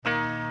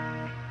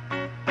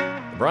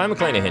Brion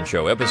McClanahan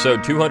Show,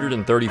 episode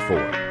 234.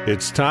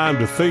 It's time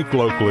to think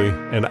locally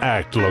and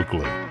act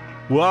locally.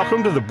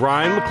 Welcome to the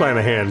Brion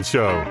McClanahan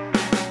Show.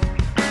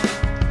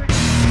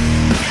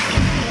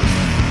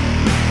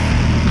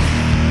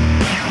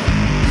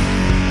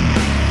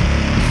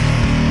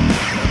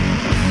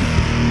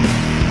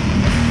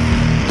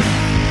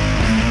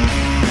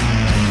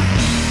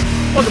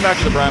 Welcome back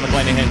to the Brion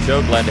McClanahan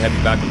Show. Glad to have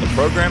you back on the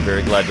program.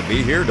 Very glad to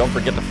be here. Don't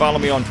forget to follow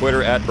me on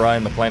Twitter at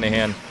Brion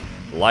McClanahan.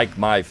 Like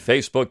my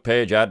Facebook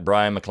page at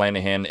Brion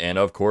McClanahan. And,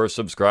 of course,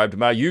 subscribe to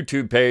my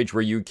YouTube page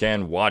where you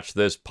can watch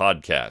this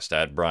podcast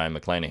at Brion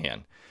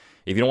McClanahan.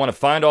 If you don't want to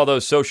find all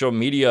those social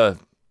media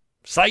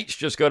sites,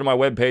 just go to my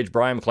webpage,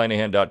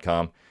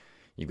 brionmcclanahan.com.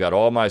 You've got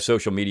all my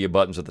social media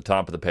buttons at the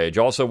top of the page.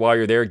 Also, while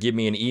you're there, give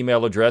me an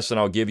email address and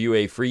I'll give you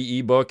a free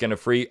ebook and a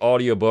free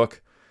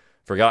audiobook,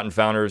 Forgotten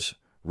Founders,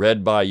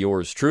 read by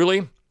yours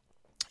truly.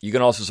 You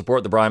can also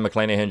support the Brion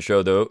McClanahan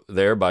Show, though,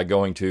 there by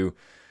going to,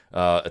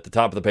 at the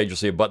top of the page, you'll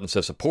see a button that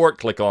says support.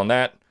 Click on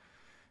that,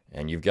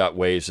 and you've got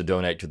ways to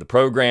donate to the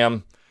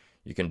program.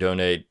 You can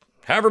donate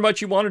however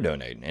much you want to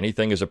donate.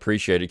 Anything is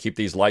appreciated. Keep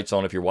these lights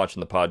on if you're watching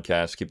the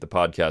podcast. Keep the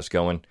podcast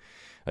going.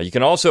 You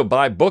can also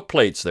buy book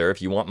plates there if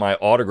you want my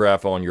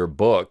autograph on your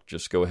book.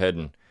 Just go ahead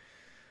and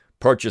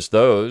purchase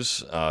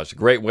those. It's a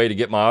great way to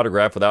get my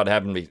autograph without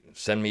having to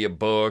send me a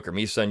book or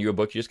me send you a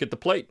book. You just get the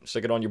plate,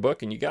 stick it on your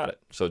book, and you got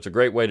it. So it's a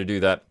great way to do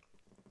that.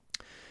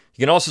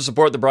 You can also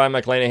support the Brion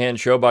McClanahan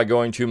Show by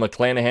going to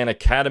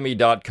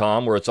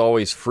McClanahanacademy.com, where it's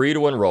always free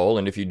to enroll.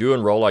 And if you do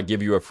enroll, I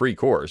give you a free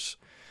course.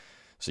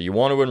 So you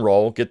want to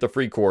enroll, get the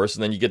free course,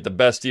 and then you get the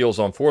best deals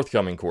on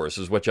forthcoming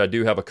courses, which I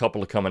do have a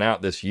couple of coming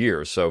out this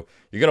year. So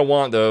you're going to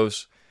want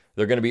those.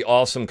 They're going to be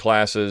awesome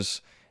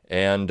classes.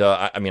 And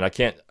I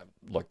can't...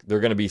 Look, they're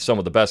going to be some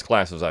of the best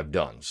classes I've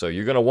done. So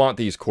you're going to want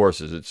these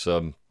courses.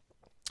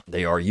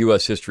 They are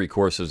U.S. history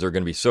courses. They're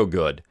going to be so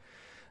good.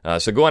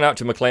 So going out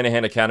to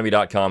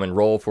McClanahanacademy.com,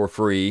 enroll for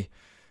free,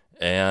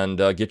 and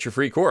get your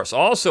free course.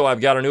 Also, I've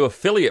got a new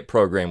affiliate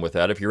program with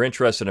that. If you're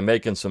interested in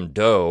making some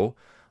dough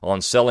on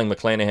selling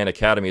McClanahan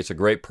Academy, it's a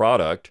great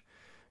product.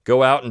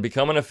 Go out and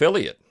become an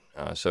affiliate.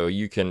 So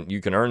you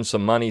can earn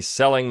some money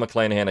selling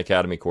McClanahan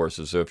Academy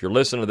courses. So if you're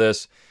listening to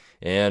this,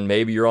 and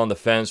maybe you're on the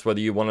fence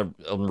whether you want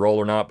to enroll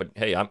or not, but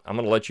hey, I'm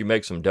going to let you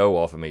make some dough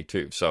off of me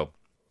too. So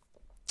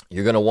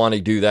you're going to want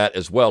to do that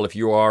as well. If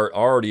you are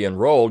already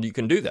enrolled, you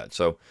can do that.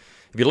 So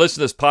if you listen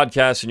to this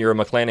podcast and you're a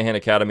McClanahan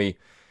Academy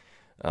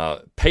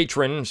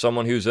patron,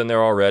 someone who's in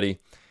there already,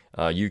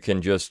 you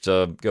can just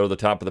go to the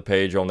top of the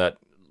page on that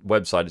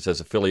website. It says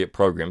affiliate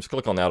programs.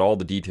 Click on that. All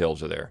the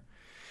details are there.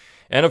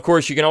 And, of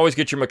course, you can always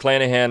get your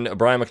Brion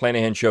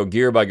McClanahan Show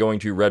gear by going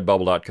to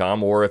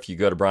redbubble.com, or if you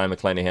go to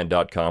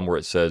brionmcclanahan.com where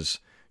it says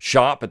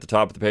shop at the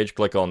top of the page,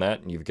 click on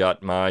that, and you've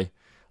got my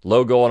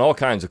logo and all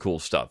kinds of cool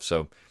stuff.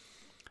 So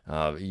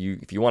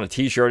if you want a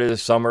T-shirt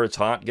this summer, it's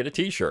hot, get a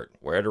T-shirt,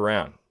 wear it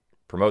around,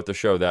 promote the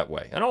show that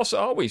way. And also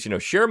always,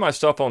 share my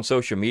stuff on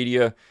social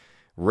media,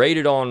 rate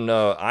it on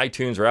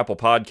iTunes or Apple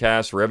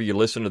Podcasts, wherever you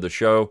listen to the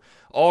show.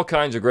 All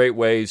kinds of great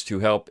ways to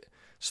help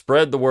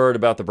spread the word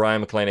about the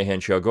Brion McClanahan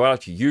Show. Go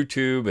out to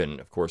YouTube and,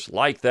 of course,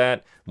 like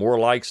that. More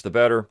likes, the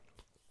better.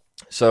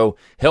 So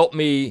help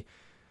me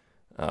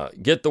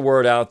get the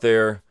word out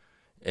there.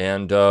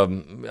 And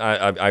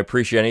I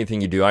appreciate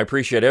anything you do. I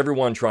appreciate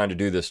everyone trying to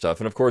do this stuff.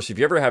 And, of course, if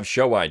you ever have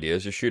show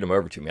ideas, just shoot them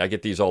over to me. I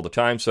get these all the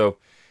time. So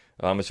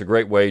it's a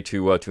great way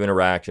to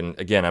interact. And,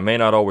 again, I may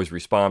not always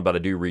respond, but I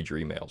do read your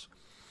emails.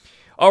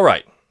 All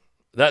right.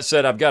 That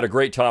said, I've got a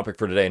great topic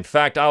for today. In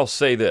fact, I'll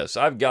say this.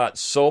 I've got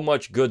so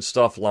much good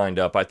stuff lined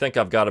up. I think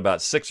I've got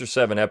about 6 or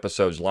 7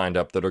 episodes lined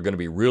up that are going to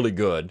be really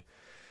good.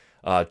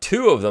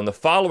 2 of them, the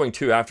following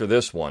 2 after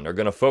this one, are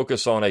going to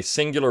focus on a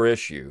singular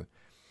issue.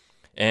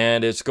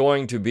 And it's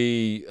going to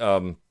be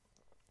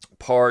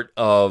part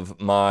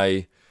of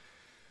my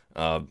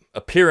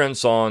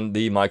appearance on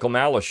the Michael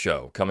Malice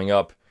show coming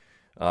up.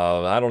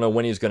 I don't know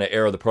when he's going to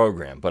air the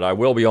program, but I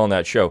will be on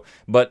that show.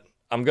 But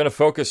I'm going to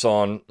focus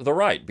on The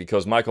Right,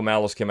 because Michael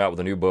Malice came out with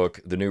a new book,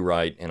 The New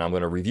Right, and I'm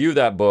going to review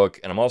that book,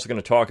 and I'm also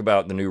going to talk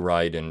about The New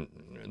Right and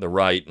the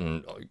right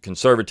and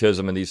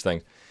conservatism and these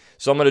things.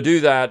 So I'm going to do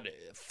that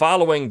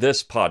following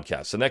this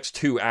podcast. The next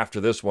 2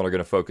 after this one are going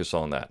to focus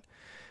on that.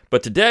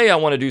 But today I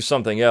want to do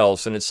something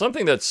else, and it's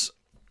something that's,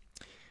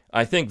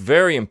 I think,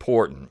 very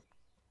important.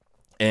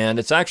 And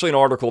it's actually an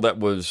article that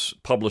was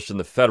published in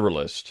the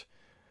Federalist.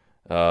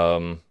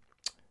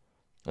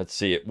 Let's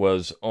see, it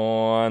was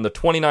on the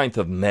 29th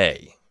of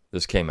May,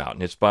 this came out,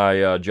 and it's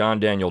by John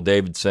Daniel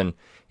Davidson.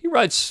 He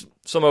writes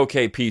some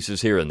okay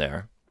pieces here and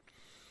there.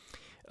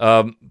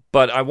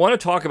 But I want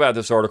to talk about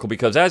this article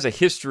because as a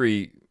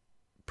history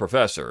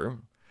professor,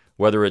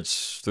 whether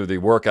it's through the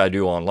work I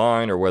do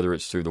online or whether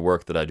it's through the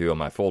work that I do on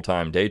my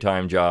full-time,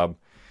 daytime job,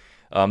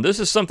 this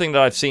is something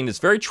that I've seen that's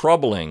very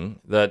troubling,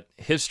 that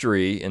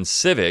history and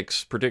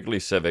civics, particularly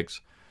civics,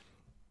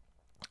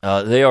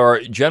 they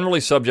are generally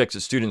subjects that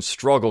students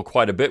struggle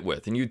quite a bit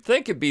with. And you'd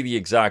think it'd be the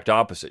exact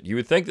opposite. You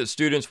would think that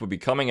students would be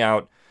coming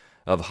out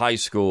of high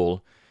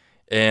school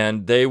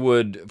and they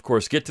would, of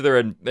course, get to their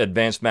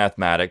advanced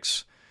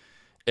mathematics,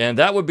 And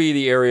that would be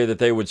the area that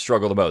they would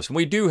struggle the most. And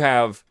we do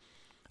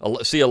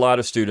see a lot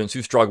of students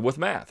who struggle with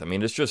math. I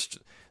mean, it's just,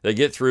 they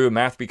get through,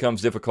 math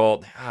becomes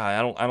difficult.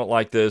 I don't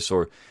like this.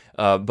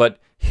 But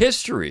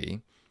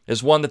history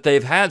is one that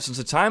they've had since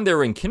the time they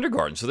were in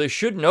kindergarten. So they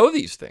should know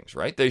these things,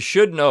 right? They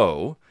should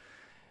know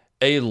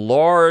a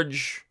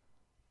large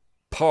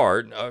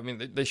part. I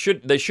mean, they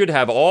should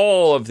have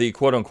all of the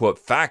quote unquote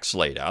facts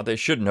laid out. They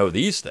should know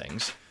these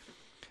things.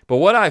 But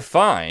what I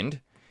find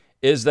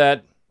is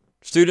that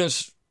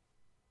students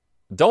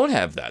don't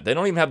have that. They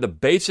don't even have the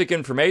basic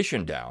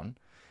information down,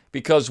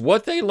 because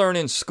what they learn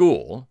in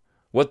school,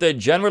 what they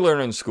generally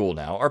learn in school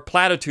now, are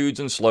platitudes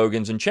and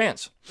slogans and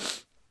chants.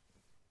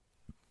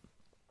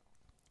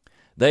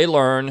 They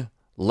learn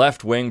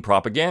left-wing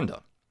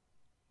propaganda.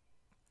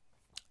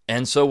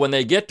 And so when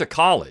they get to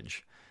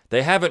college,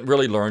 they haven't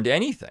really learned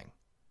anything.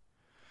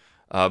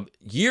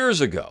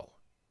 Years ago,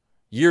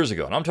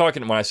 and I'm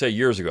talking, when I say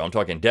years ago, I'm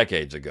talking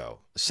decades ago,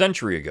 a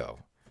century ago,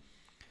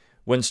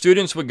 when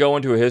students would go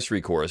into a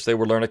history course, they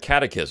would learn a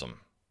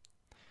catechism.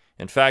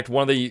 In fact,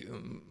 one of the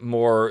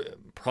more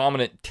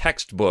prominent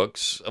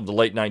textbooks of the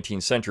late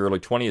 19th century, early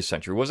 20th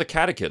century was a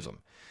catechism.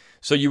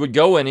 So you would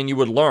go in and you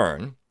would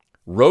learn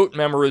rote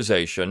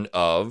memorization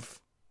of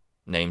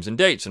names and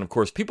dates. And of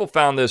course, people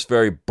found this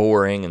very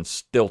boring and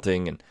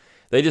stilting, and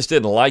they just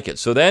didn't like it.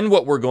 So then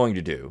what we're going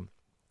to do,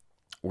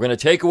 we're going to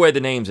take away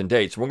the names and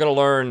dates. We're going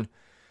to learn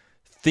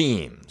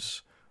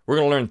themes. We're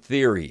going to learn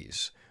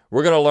theories.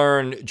 We're going to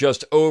learn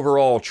just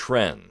overall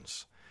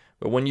trends.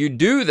 But when you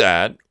do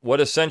that,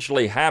 what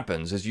essentially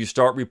happens is you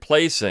start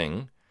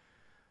replacing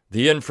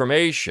the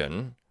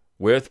information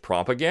with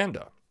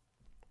propaganda.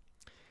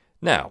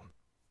 Now,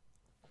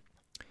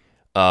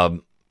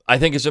 I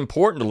think it's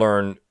important to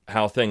learn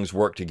how things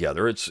work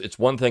together. It's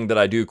one thing that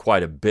I do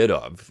quite a bit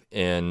of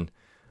in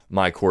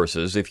my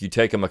courses. If you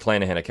take a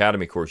McClanahan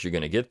Academy course, you're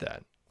going to get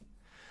that.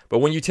 But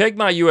when you take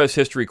my U.S.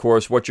 history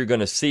course, what you're going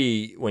to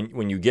see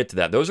when you get to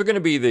that, those are going to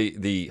be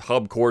the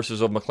hub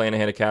courses of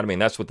McClanahan Academy,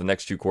 and that's what the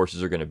next two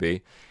courses are going to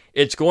be.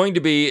 It's going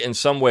to be, in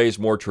some ways,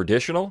 more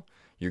traditional.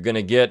 You're going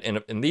to get,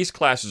 and these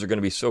classes are going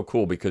to be so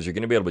cool because you're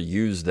going to be able to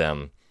use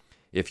them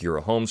if you're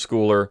a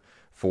homeschooler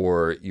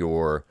for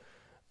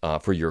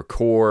your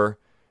core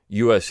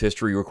U.S.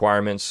 history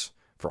requirements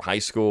for high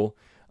school.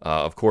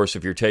 Of course,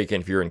 if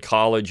you're in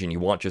college and you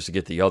want just to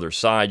get the other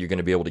side, you're going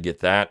to be able to get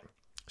that,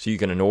 so you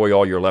can annoy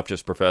all your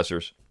leftist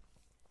professors.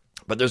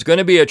 But there's going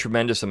to be a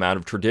tremendous amount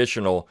of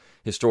traditional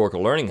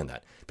historical learning in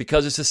that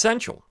because it's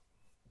essential.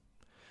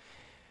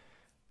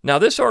 Now,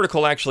 this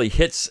article actually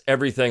hits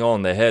everything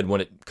on the head when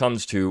it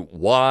comes to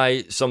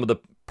why some of the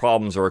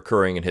problems are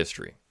occurring in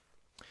history.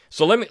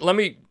 So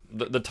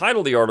the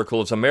title of the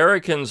article is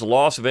Americans'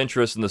 Loss of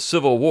Interest in the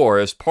Civil War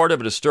as Part of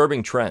a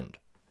Disturbing Trend.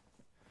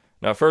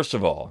 Now, first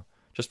of all,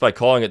 just by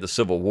calling it the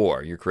Civil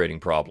War, you're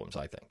creating problems,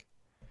 I think.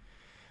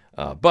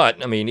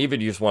 But, I mean, even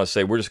if you just want to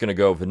say, we're just going to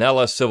go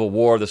vanilla Civil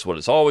War, this is what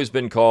it's always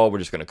been called, we're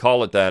just going to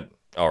call it that.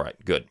 All right,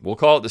 good. We'll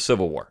call it the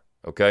Civil War,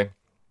 okay?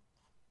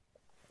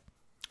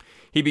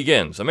 He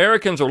begins,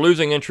 Americans are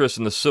losing interest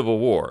in the Civil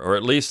War, or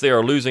at least they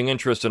are losing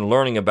interest in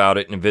learning about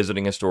it and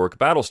visiting historic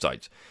battle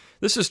sites.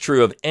 This is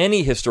true of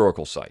any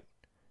historical site.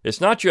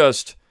 It's not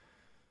just,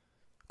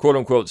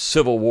 quote-unquote,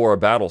 Civil War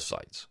battle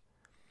sites.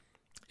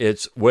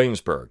 It's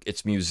Williamsburg,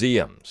 it's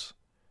museums,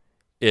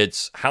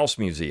 it's house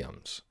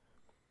museums.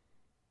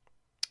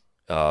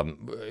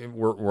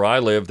 Where I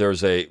live,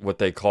 there's what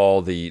they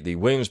call the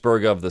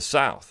Williamsburg of the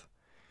South.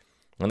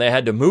 And they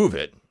had to move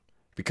it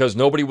because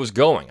nobody was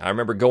going. I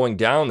remember going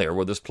down there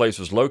where this place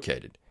was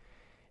located.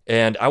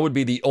 And I would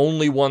be the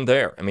only one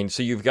there. I mean,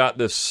 so you've got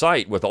this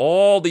site with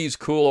all these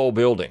cool old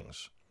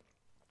buildings.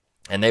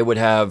 And they would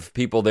have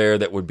people there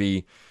that would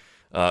be,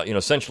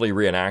 essentially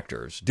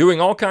reenactors,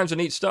 doing all kinds of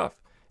neat stuff.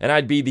 And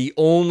I'd be the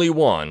only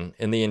one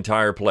in the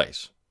entire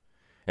place.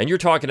 And you're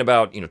talking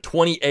about,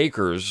 20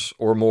 acres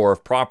or more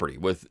of property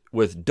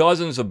with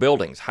dozens of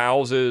buildings,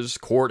 houses,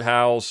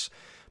 courthouse,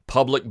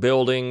 public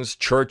buildings,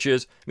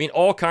 churches. I mean,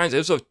 all kinds.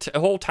 It was a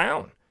whole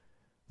town.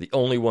 The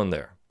only one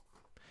there.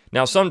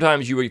 Now,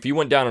 sometimes if you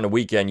went down on a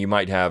weekend, you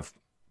might have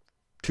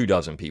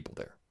 24 people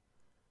there.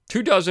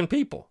 24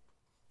 people.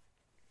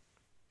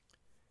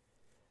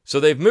 So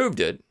they've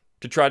moved it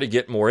to try to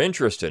get more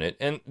interest in it.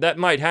 And that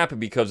might happen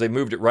because they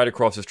moved it right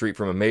across the street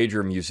from a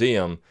major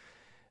museum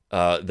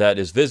that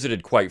is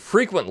visited quite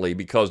frequently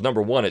because,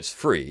 number one, it's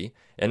free,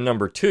 and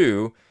number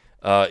two,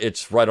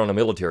 it's right on a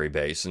military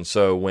base. And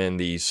so when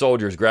the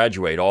soldiers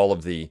graduate, all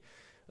of the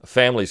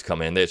families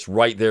come in. It's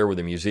right there where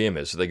the museum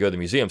is, so they go to the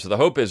museum. So the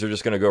hope is they're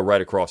just going to go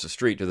right across the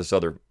street to this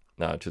other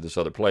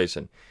place,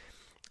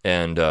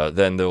 and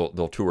then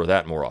they'll tour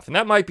that more often.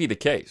 That might be the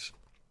case.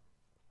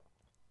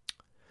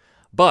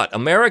 But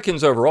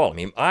Americans overall, I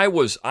mean, I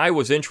was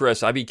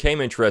interested. I became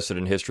interested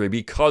in history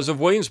because of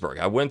Williamsburg.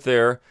 I went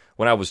there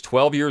when I was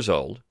 12 years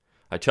old.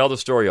 I tell the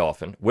story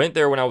often. Went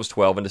there when I was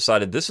 12 and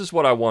decided this is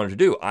what I wanted to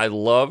do. I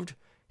loved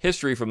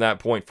history from that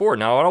point forward.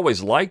 Now, I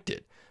always liked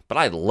it, but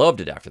I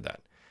loved it after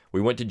that. We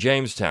went to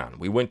Jamestown.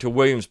 We went to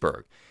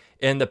Williamsburg.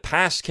 And the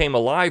past came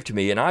alive to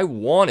me, and I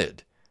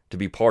wanted to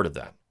be part of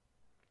that.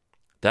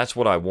 That's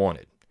what I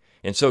wanted.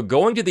 And so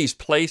going to these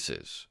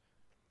places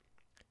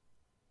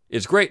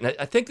is great. And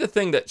I think the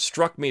thing that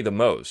struck me the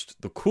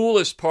most, the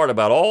coolest part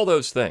about all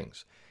those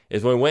things,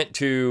 is when we went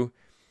to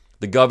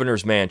the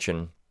governor's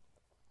mansion,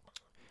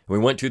 we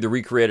went to the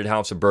recreated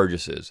House of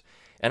Burgesses,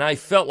 and I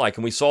felt like,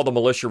 and we saw the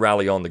militia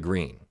rally on the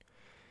green.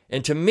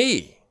 And to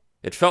me,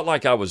 it felt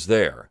like I was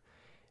there,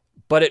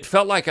 but it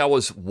felt like I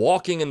was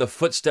walking in the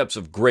footsteps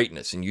of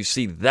greatness. And you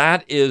see,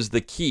 that is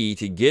the key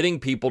to getting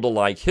people to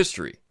like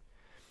history.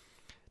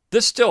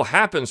 This still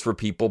happens for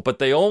people, but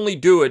they only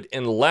do it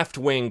in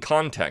left-wing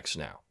context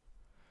now.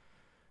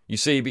 You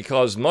see,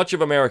 because much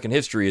of American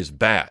history is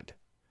bad.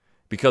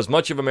 Because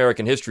much of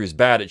American history is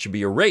bad, it should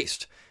be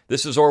erased.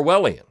 This is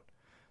Orwellian.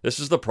 This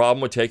is the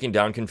problem with taking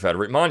down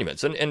Confederate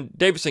monuments. And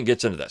Davidson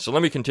gets into that. So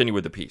let me continue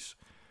with the piece.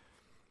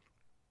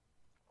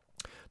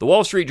 The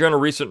Wall Street Journal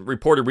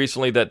reported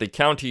recently that the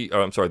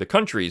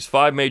country's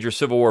 5 major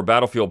Civil War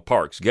battlefield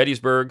parks,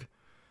 Gettysburg,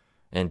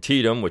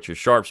 Antietam, which is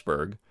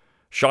Sharpsburg,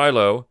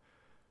 Shiloh,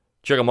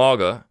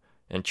 Chickamauga,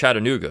 and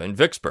Chattanooga, and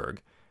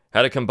Vicksburg,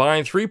 had a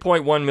combined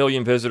 3.1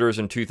 million visitors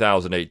in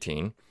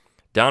 2018,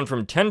 down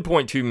from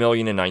 10.2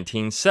 million in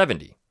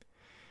 1970.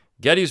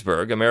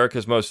 Gettysburg,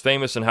 America's most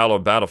famous and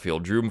hallowed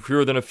battlefield, drew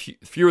fewer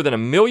than a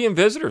million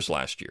visitors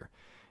last year,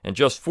 and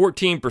just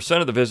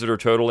 14% of the visitor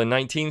total in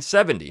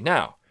 1970.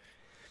 Now,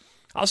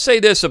 I'll say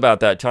this about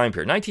that time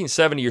period.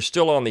 1970, you're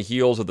still on the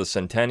heels of the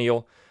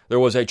centennial. There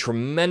was a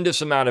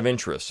tremendous amount of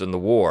interest in the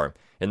war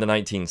in the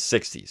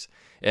 1960s.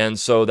 And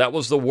so that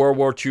was the World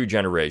War II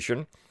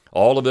generation.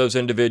 All of those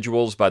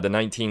individuals by the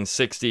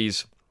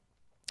 1960s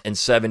and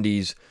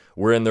 70s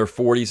were in their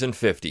 40s and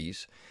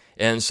 50s.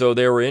 And so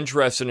they were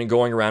interested in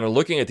going around and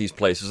looking at these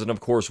places. And of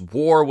course,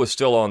 war was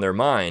still on their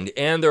mind.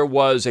 And there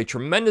was a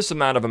tremendous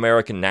amount of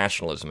American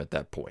nationalism at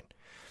that point.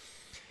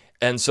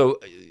 And so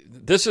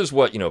this is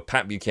what,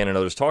 Pat Buchanan and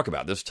others talk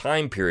about, this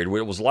time period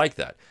where it was like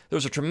that. There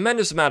was a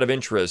tremendous amount of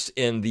interest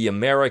in the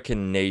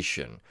American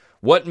nation.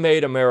 What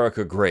made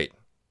America great?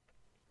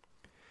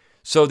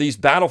 So these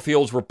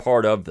battlefields were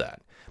part of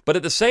that. But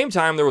at the same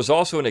time, there was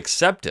also an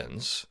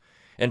acceptance,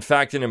 in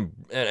fact, an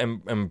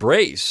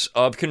embrace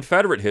of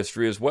Confederate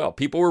history as well.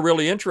 People were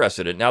really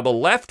interested in it. Now, the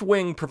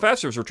left-wing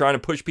professors were trying to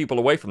push people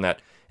away from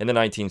that in the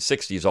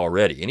 1960s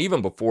already, and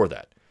even before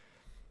that.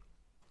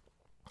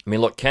 I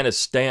mean, look, Kenneth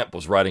Stamp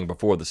was writing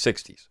before the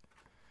 60s.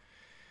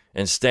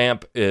 And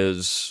Stamp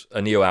is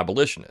a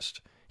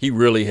neo-abolitionist. He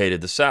really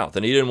hated the South,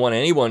 and he didn't want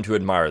anyone to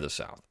admire the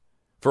South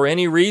for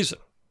any reason.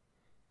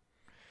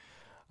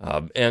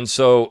 And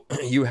so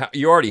you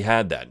already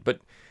had that.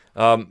 But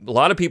a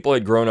lot of people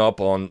had grown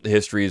up on the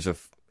histories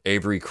of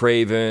Avery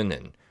Craven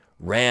and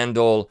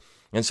Randall.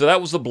 And so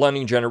that was the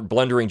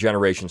blundering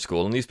generation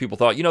school. And these people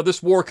thought,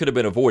 this war could have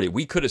been avoided.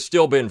 We could have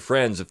still been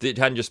friends if it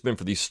hadn't just been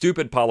for these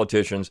stupid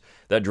politicians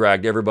that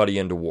dragged everybody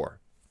into war.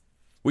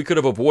 We could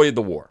have avoided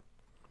the war.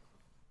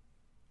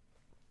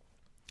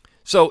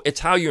 So it's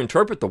how you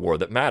interpret the war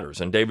that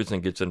matters. And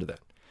Davidson gets into that.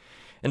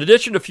 In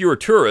addition to fewer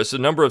tourists, the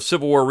number of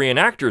Civil War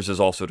reenactors is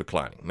also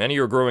declining. Many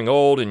are growing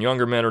old, and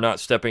younger men are not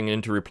stepping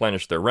in to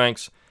replenish their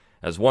ranks.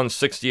 As one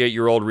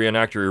 68-year-old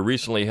reenactor who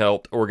recently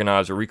helped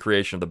organize a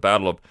recreation of the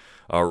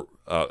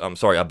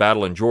a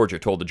battle in Georgia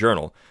told the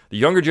Journal, the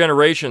younger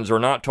generations are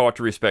not taught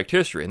to respect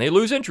history, and they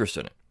lose interest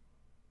in it.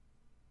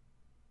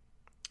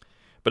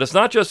 But it's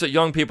not just that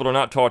young people are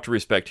not taught to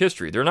respect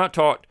history. They're not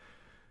taught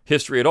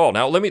history at all.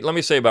 Now, let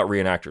me say about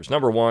reenactors.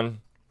 Number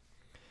one,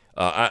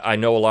 I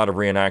know a lot of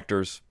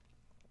reenactors,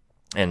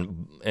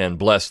 and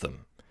bless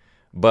them.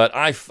 But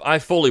I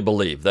fully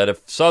believe that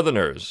if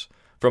Southerners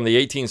from the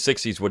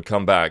 1860s would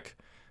come back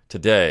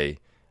today,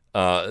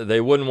 they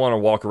wouldn't want to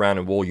walk around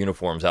in wool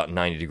uniforms out in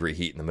 90-degree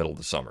heat in the middle of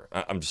the summer.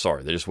 I'm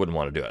sorry, they just wouldn't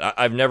want to do it.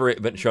 I've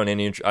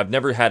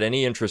never had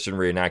any interest in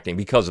reenacting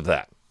because of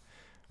that.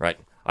 Right?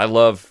 I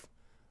love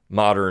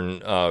modern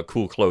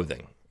cool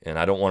clothing, and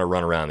I don't want to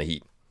run around in the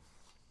heat.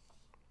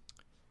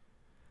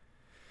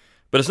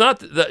 But it's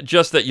not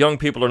just that young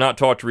people are not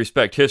taught to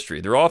respect history.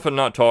 They're often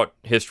not taught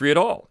history at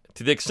all.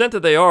 To the extent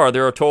that they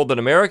are told that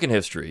American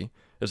history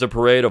is a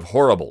parade of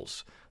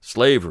horribles,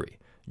 slavery,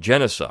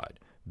 genocide,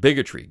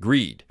 bigotry,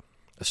 greed,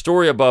 a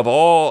story above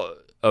all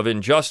of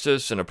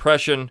injustice and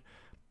oppression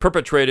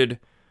perpetrated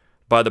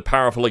by the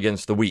powerful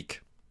against the weak.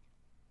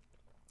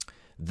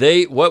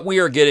 What we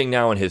are getting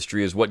now in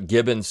history is what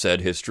Gibbon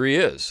said history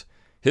is.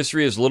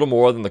 History is little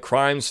more than the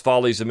crimes,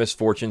 follies, and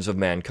misfortunes of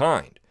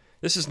mankind.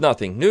 This is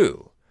nothing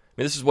new.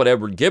 This is what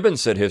Edward Gibbon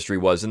said history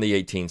was in the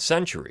 18th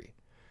century.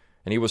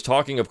 And he was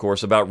talking, of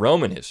course, about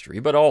Roman history,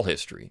 but all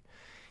history.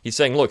 He's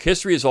saying, look,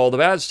 history is all the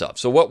bad stuff.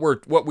 So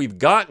what we've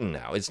gotten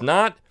now is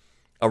not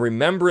a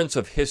remembrance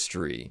of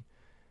history,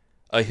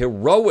 a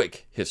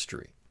heroic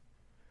history,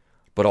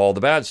 but all the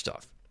bad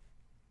stuff.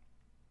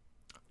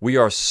 We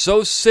are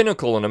so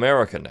cynical in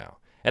America now.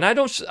 And I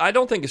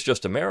don't think it's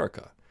just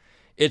America.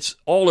 It's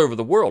all over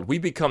the world. We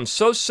become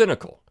so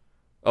cynical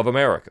of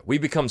America. We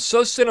become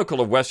so cynical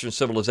of Western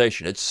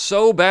civilization. It's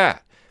so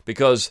bad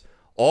because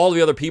all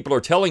the other people are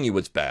telling you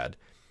it's bad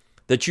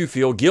that you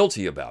feel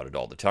guilty about it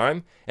all the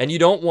time. And you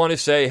don't want to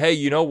say, hey,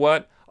 you know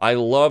what? I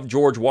love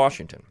George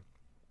Washington.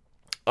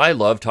 I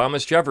love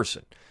Thomas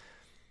Jefferson.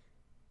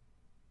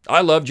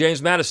 I love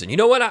James Madison. You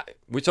know what?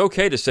 It's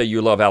okay to say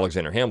you love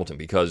Alexander Hamilton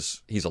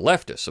because he's a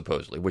leftist,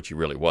 supposedly, which he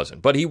really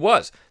wasn't. But he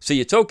was.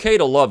 See, it's okay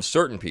to love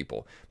certain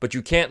people, but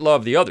you can't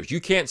love the others. You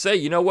can't say,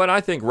 you know what?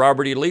 I think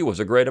Robert E. Lee was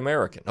a great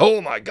American.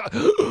 Oh, my God.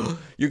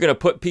 You're going to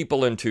put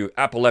people into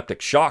apoplectic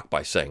shock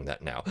by saying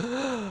that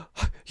now.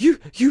 You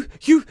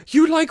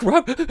like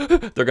Robert?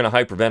 They're going to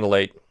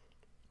hyperventilate.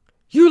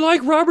 You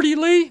like Robert E.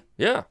 Lee?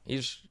 Yeah,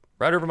 he's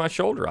right over my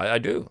shoulder. I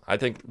do. I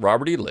think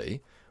Robert E. Lee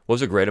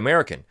was a great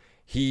American.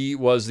 He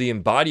was the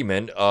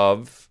embodiment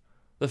of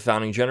the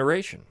founding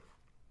generation.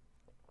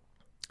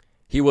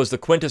 He was the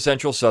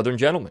quintessential Southern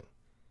gentleman.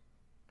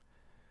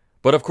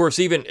 But of course,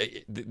 even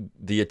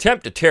the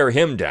attempt to tear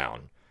him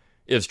down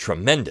is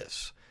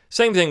tremendous.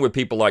 Same thing with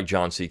people like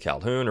John C.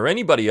 Calhoun or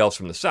anybody else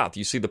from the South.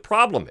 You see, the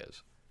problem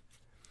is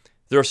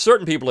there are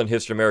certain people in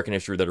American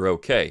history that are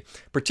okay,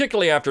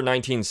 particularly after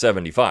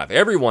 1975.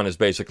 Everyone is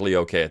basically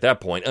okay at that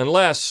point,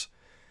 unless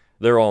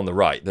they're on the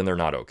right, then they're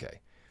not okay.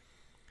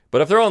 But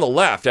if they're on the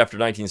left after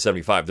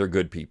 1975, they're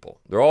good people.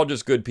 They're all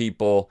just good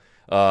people.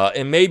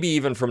 And maybe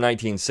even from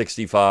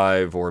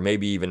 1965 or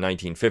maybe even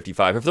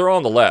 1955, if they're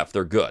on the left,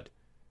 they're good.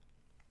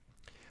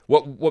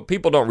 What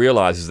people don't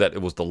realize is that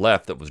it was the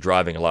left that was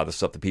driving a lot of the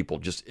stuff that people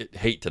just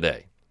hate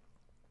today.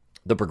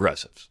 The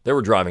progressives. They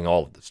were driving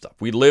all of this stuff.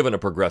 We live in a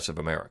progressive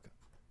America.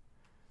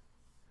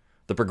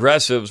 The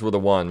progressives were the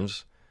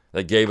ones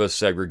that gave us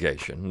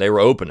segregation. They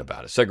were open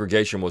about it.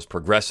 Segregation was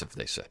progressive,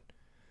 they said.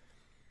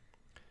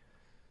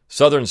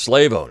 Southern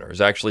slave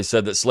owners actually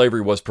said that slavery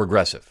was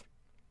progressive.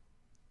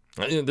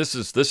 This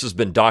has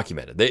been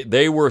documented.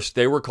 They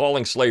were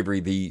calling slavery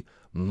the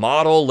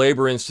model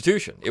labor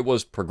institution. It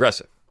was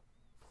progressive.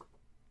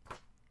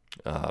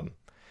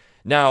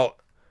 Now,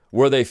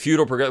 were they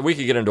feudal progressive? We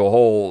could get into a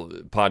whole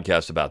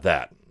podcast about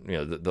that.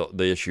 You know,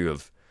 the issue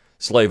of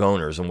slave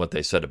owners and what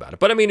they said about it.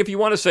 But I mean, if you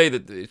want to say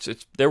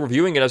that they were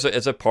viewing it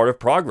as a part of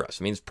progress,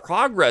 I mean, it's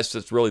progress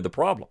that's really the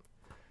problem.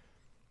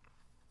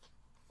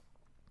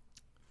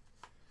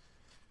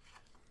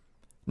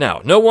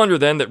 Now, no wonder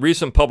then that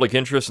recent public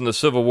interest in the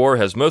Civil War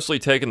has mostly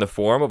taken the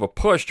form of a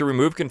push to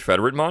remove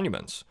Confederate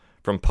monuments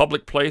from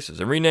public places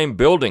and rename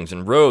buildings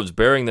and roads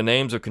bearing the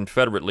names of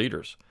Confederate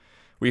leaders.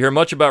 We hear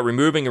much about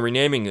removing and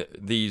renaming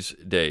these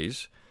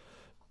days,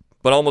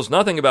 but almost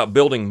nothing about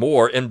building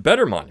more and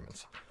better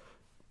monuments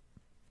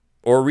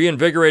or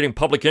reinvigorating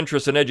public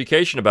interest in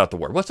education about the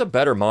war. What's a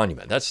better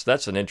monument?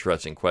 That's an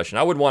interesting question.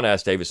 I would want to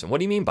ask Davison, what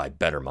do you mean by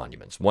better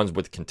monuments? Ones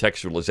with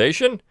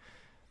contextualization?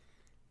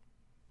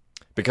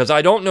 Because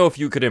I don't know if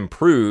you could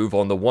improve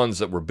on the ones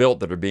that were built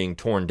that are being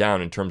torn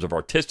down in terms of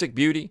artistic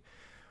beauty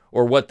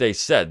or what they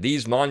said.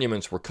 These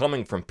monuments were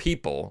coming from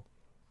people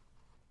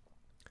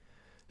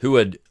who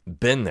had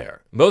been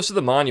there. Most of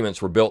the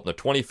monuments were built in the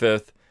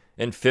 25th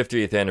and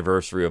 50th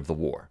anniversary of the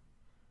war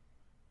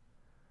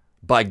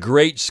by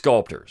great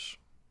sculptors.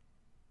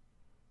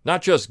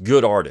 Not just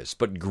good artists,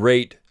 but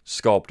great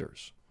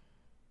sculptors.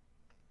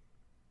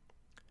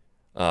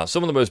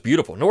 Some of the most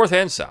beautiful, North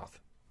and South,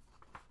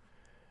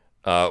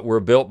 were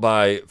built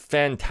by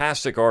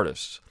fantastic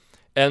artists.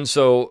 And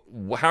so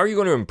how are you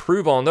going to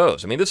improve on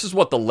those? I mean, this is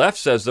what the left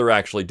says they're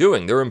actually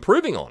doing. They're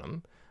improving on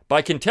them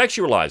by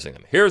contextualizing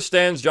them. Here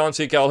stands John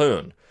C.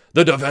 Calhoun,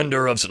 the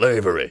defender of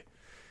slavery.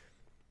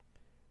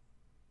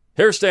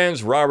 Here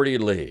stands Robert E.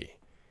 Lee,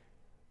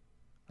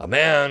 a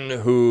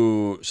man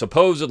who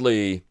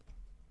supposedly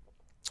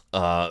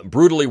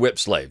brutally whipped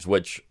slaves,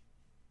 which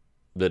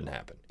didn't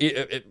happen.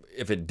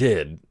 If it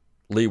did,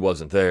 Lee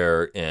wasn't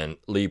there, and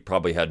Lee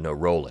probably had no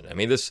role in it. I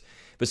mean, this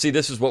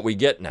is what we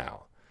get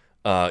now.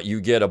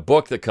 You get a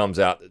book that comes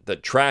out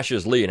that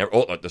trashes Lee,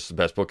 and this is the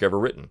best book ever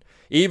written.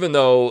 Even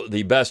though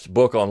the best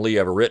book on Lee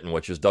ever written,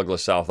 which is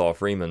Douglas Southall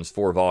Freeman's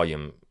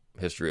 4-volume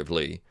History of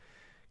Lee,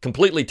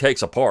 completely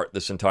takes apart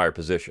this entire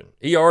position.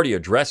 He already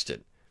addressed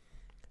it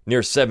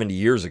near 70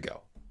 years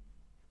ago,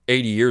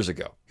 80 years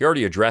ago. He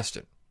already addressed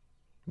it.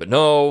 But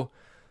no,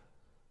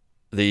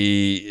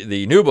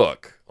 the new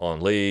book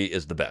on Lee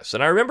is the best.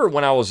 And I remember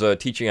when I was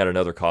teaching at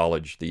another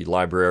college, the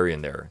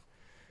librarian there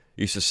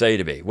used to say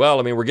to me, well,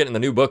 I mean, we're getting the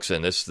new books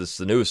in. This is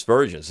the newest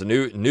version. It's the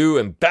new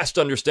and best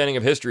understanding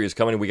of history is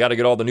coming. We got to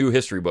get all the new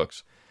history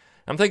books.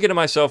 I'm thinking to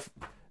myself,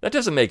 that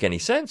doesn't make any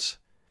sense.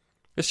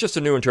 It's just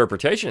a new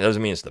interpretation. It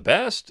doesn't mean it's the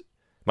best. It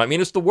might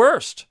mean it's the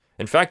worst.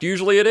 In fact,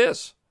 usually it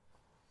is.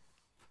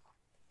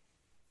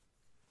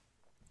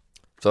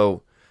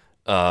 So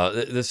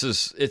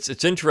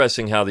it's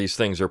interesting how these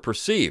things are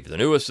perceived. The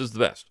newest is the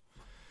best.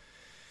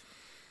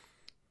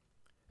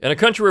 In a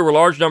country where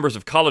large numbers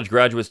of college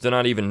graduates do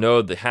not even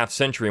know the half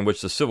century in which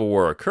the Civil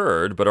War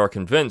occurred, but are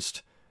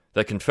convinced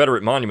that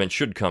Confederate monuments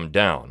should come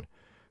down,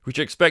 we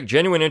should expect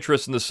genuine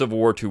interest in the Civil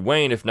War to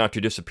wane, if not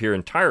to disappear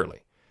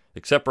entirely,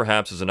 except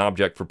perhaps as an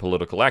object for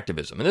political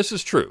activism. And this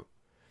is true.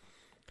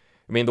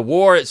 I mean, the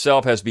war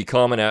itself has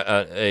become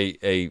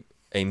a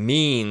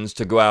means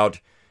to go out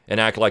and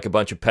act like a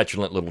bunch of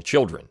petulant little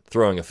children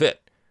throwing a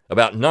fit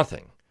about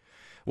nothing.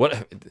 One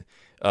of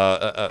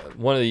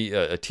the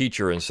a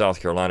teacher in South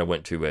Carolina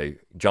went to a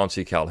John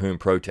C. Calhoun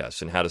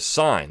protest and had a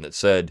sign that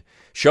said,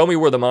 "Show me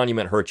where the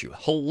monument hurt you."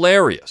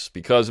 Hilarious,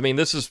 because, I mean,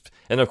 this is,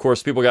 and of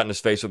course people got in his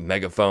face with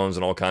megaphones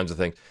and all kinds of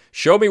things.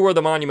 Show me where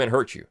the monument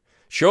hurt you.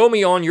 Show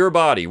me on your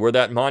body where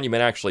that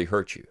monument actually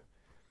hurt you.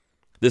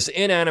 This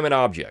inanimate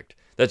object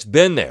that's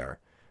been there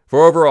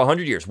for over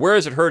 100 years. Where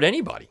has it hurt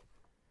anybody?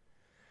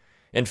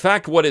 In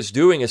fact, what it's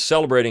doing is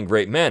celebrating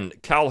great men.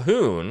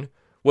 Calhoun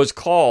was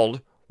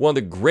called one of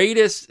the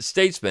greatest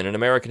statesmen in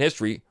American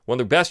history, one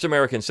of the best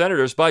American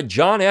senators, by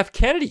John F.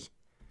 Kennedy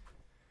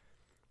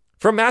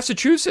from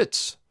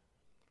Massachusetts.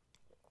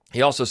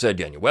 He also said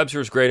Daniel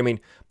Webster's great. I mean,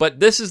 but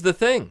this is the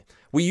thing.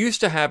 We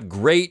used to have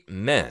great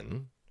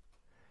men,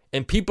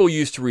 and people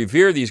used to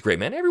revere these great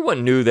men.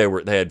 Everyone knew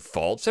they had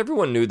faults.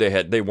 Everyone knew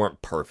they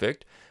weren't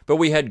perfect, but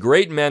we had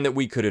great men that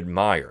we could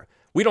admire.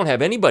 We don't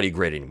have anybody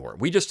great anymore.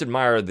 We just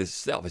admire this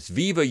self. It's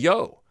viva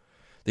yo.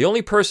 The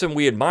only person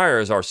we admire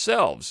is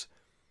ourselves.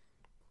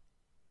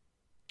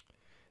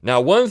 Now,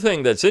 one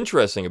thing that's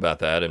interesting about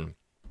that, and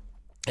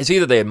it's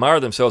either they admire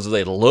themselves or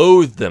they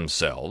loathe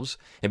themselves,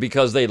 and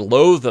because they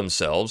loathe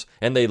themselves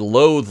and they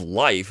loathe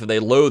life and they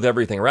loathe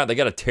everything around, they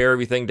got to tear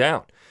everything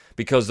down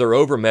because they're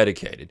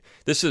over-medicated.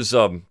 This is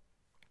one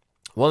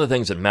of the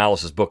things in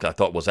Malice's book I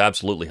thought was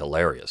absolutely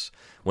hilarious.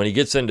 When he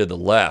gets into the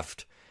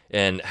left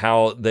and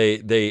how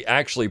they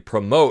actually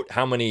promote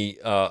how many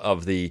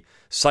of the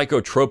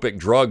psychotropic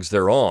drugs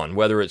they're on,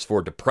 whether it's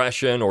for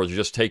depression or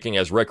just taking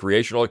as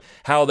recreational,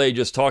 how they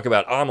just talk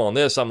about, I'm on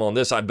this,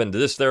 I've been to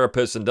this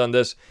therapist and done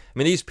this. I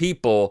mean, these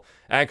people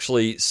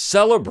actually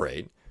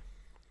celebrate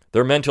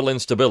their mental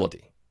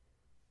instability.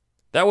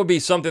 That would be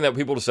something that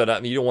people have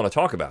said, you don't want to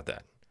talk about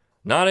that.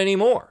 Not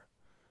anymore.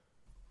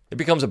 It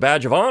becomes a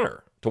badge of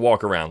honor to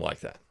walk around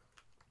like that.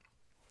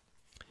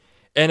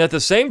 And at the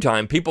same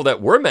time, people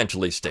that were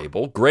mentally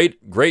stable,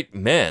 great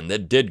men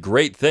that did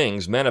great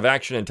things, men of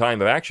action in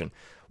time of action,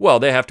 well,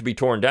 they have to be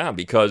torn down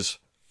because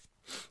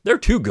they're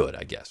too good,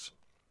 I guess.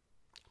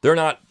 They're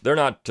not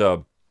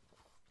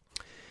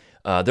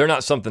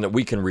something that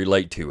we can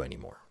relate to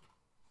anymore.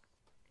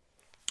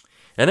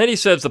 And then he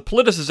says the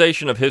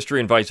politicization of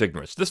history invites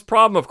ignorance. This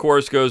problem, of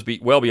course, goes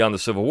well beyond the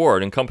Civil War.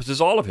 It encompasses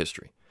all of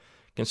history.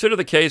 Consider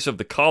the case of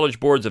the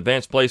College Board's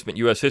Advanced Placement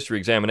U.S. History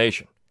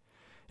Examination.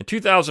 In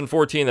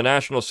 2014, the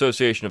National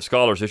Association of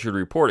Scholars issued a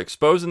report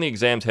exposing the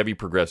exam's heavy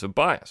progressive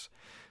bias,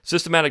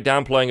 systematic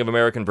downplaying of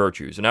American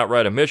virtues, and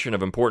outright omission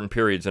of important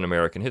periods in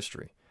American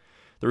history.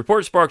 The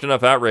report sparked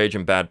enough outrage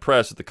and bad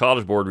press that the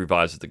College Board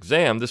revised its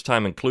exam, this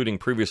time including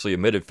previously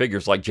omitted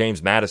figures like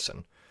James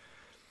Madison.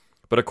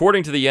 But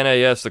according to the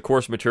NAS, the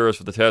course materials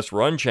for the test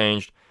were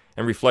unchanged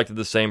and reflected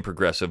the same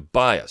progressive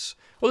bias.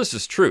 Well, this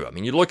is true. I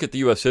mean, you look at the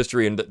U.S.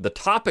 history and the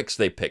topics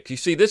they pick. You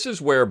see, this is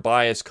where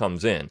bias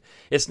comes in.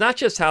 It's not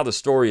just how the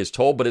story is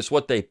told, but it's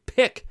what they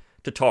pick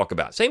to talk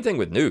about. Same thing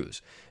with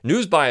news.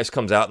 News bias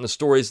comes out in the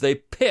stories they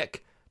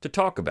pick to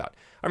talk about.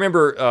 I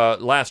remember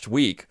last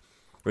week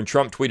when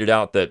Trump tweeted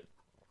out that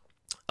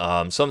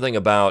something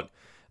about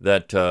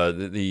that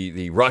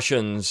the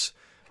Russians,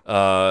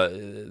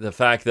 the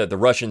fact that the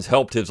Russians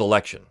helped his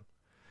election.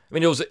 I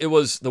mean, it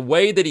was the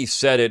way that he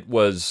said it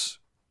was.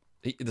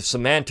 The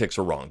semantics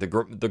are wrong. The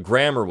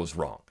grammar was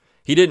wrong.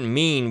 He didn't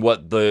mean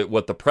what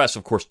the press,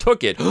 of course,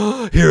 took it.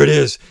 Here it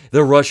is.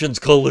 The Russians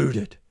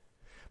colluded.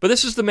 But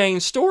this is the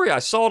main story. I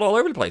saw it all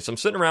over the place. I'm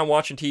sitting around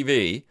watching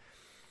TV,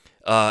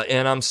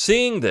 and I'm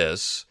seeing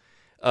this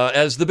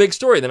as the big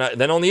story.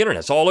 Then on the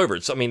internet, it's all over.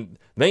 It's on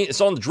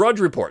the Drudge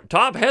Report,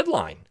 top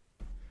headline,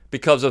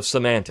 because of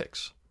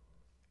semantics.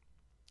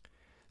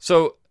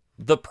 So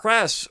the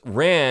press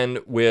ran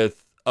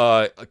with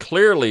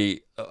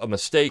clearly a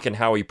mistake in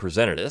how he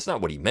presented it. That's not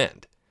what he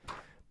meant.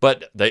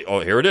 But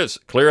here it is.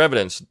 Clear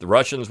evidence. The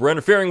Russians were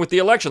interfering with the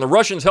election. The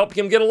Russians helped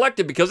him get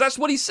elected because that's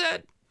what he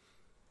said.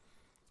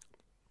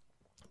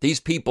 These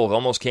people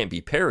almost can't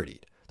be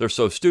parodied. They're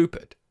so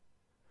stupid.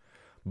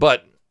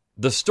 But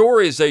the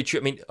stories a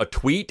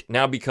tweet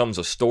now becomes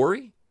a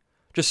story.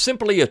 Just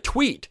simply a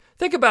tweet.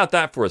 Think about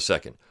that for a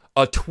second.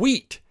 A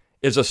tweet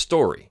is a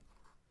story.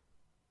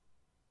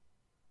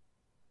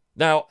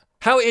 Now,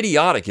 how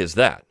idiotic is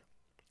that?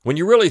 When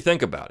you really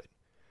think about it,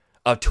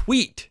 a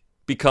tweet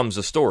becomes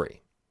a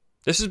story.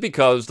 This is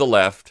because the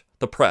left,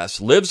 the press,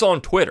 lives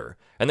on Twitter,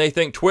 and they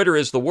think Twitter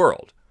is the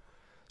world.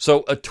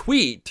 So a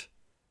tweet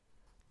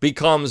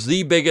becomes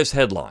the biggest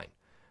headline.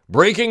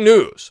 Breaking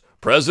news,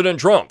 President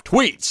Trump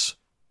tweets.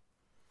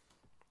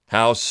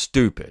 How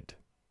stupid.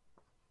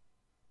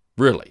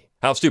 Really,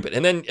 how stupid.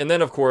 And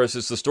then of course,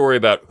 it's the story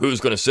about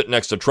who's going to sit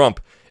next to Trump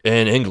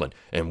in England.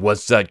 And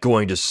what's that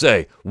going to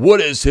say?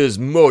 What is his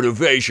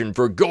motivation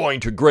for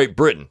going to Great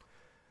Britain?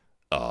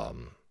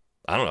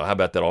 I don't know. How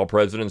about that? All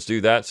presidents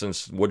do that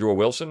since Woodrow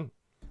Wilson?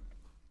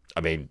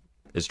 I mean,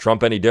 is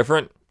Trump any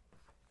different?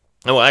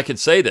 Well, I could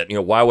say that,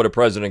 why would a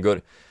president go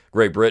to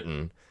Great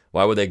Britain?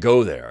 Why would they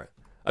go there?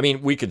 I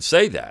mean, we could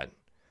say that.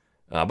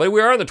 But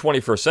we are in the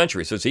 21st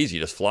century, so it's easy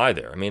to just fly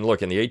there. I mean,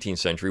 look, in the 18th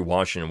century,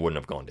 Washington wouldn't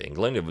have gone to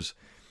England. It was,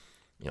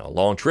 a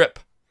long trip.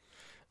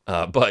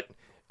 But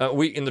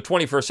in the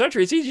 21st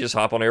century, it's easy to just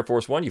hop on Air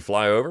Force One, you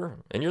fly over,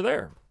 and you're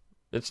there.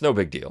 It's no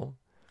big deal.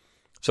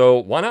 So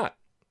why not?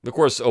 Of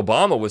course,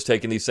 Obama was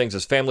taking these things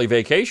as family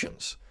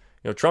vacations.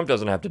 Trump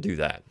doesn't have to do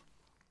that.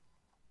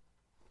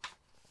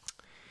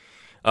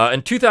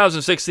 In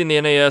 2016, the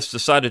NAS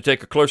decided to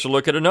take a closer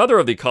look at another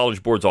of the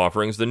College Board's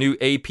offerings, the new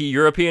AP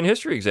European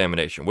History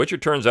examination, which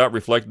it turns out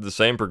reflected the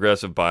same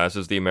progressive bias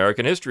as the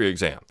American History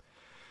exam.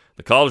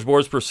 The College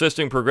Board's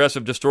persisting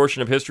progressive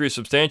distortion of history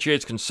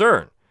substantiates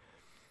concern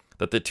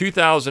that the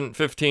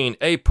 2015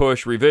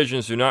 APUSH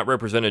revisions do not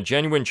represent a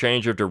genuine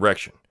change of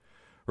direction,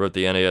 wrote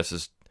the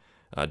NAS's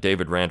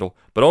David Randall,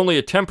 but only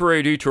a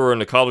temporary detour in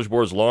the College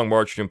Board's long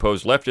march to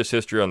impose leftist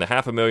history on the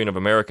 500,000 of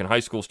American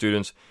high school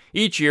students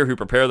each year who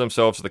prepare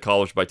themselves for the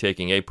college by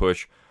taking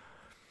APUSH,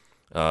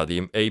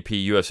 the AP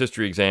U.S.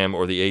 History exam,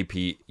 or the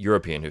AP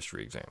European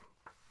History exam.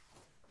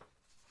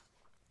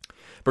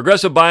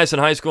 Progressive bias in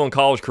high school and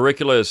college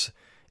curricula is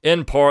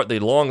in part the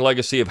long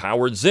legacy of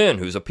Howard Zinn,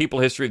 whose A People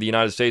History of the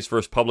United States,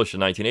 first published in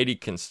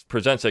 1980,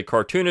 presents a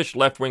cartoonish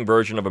left-wing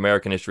version of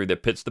American history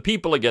that pits the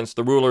people against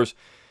the rulers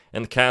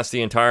and casts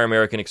the entire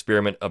American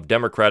experiment of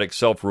democratic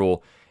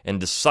self-rule in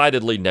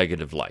decidedly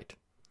negative light.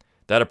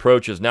 That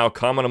approach is now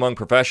common among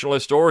professional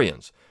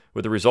historians,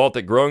 with the result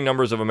that growing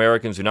numbers of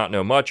Americans do not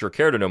know much or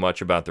care to know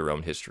much about their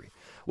own history.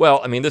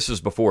 Well, I mean, this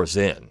is before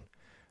Zinn.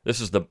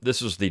 This is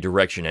the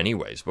direction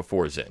anyways,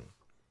 before Zinn.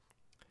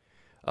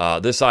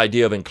 This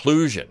idea of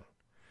inclusion.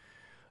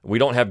 We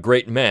don't have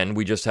great men,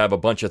 we just have a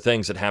bunch of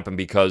things that happen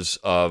because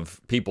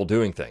of people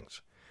doing things.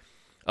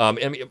 I'll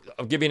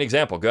give you an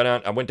example.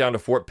 I went down to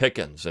Fort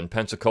Pickens in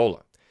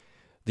Pensacola.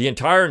 The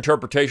entire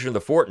interpretation of the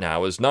fort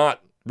now is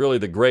not really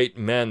the great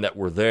men that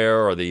were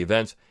there or the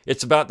events.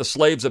 It's about the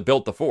slaves that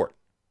built the fort.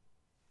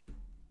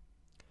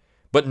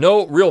 But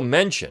no real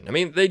mention. I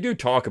mean, they do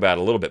talk about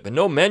it a little bit, but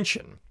no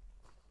mention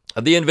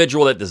of the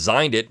individual that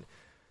designed it.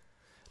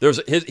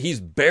 He's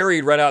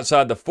buried right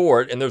outside the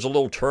fort, and there's a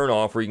little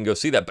turnoff where you can go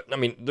see that. But, I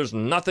mean, there's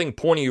nothing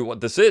pointing you what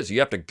this is. You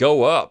have to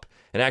go up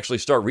and actually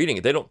start reading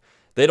it.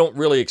 They don't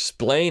really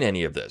explain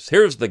any of this.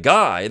 Here's the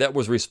guy that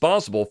was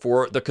responsible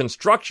for the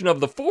construction of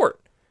the fort.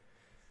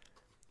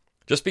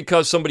 Just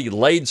because somebody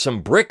laid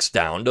some bricks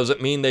down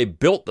doesn't mean they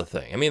built the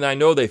thing. I mean, I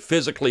know they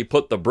physically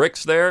put the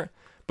bricks there,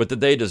 but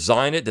did they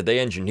design it? Did they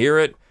engineer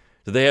it?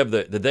 Did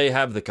they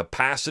have the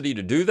capacity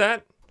to do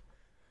that?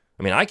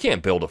 I mean, I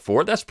can't build a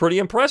fort. That's pretty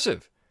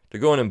impressive to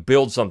go in and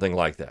build something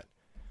like that.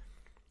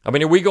 I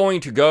mean, are we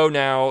going to go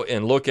now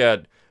and look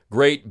at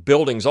great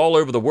buildings all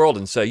over the world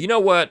and say, you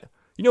know what?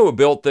 You know who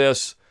built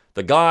this?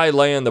 The guy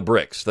laying the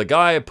bricks. The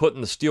guy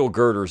putting the steel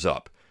girders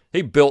up.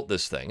 He built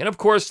this thing. And of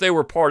course, they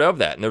were part of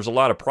that, and there's a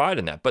lot of pride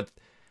in that. But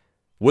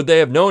would they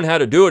have known how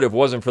to do it if it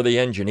wasn't for the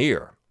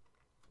engineer?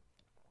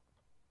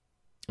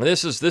 And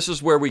this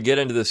is where we get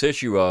into this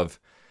issue of,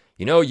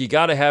 you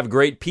got to have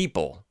great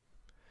people,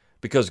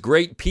 because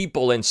great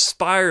people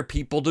inspire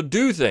people to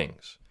do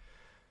things.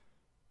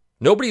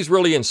 Nobody's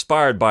really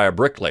inspired by a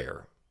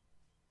bricklayer.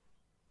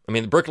 I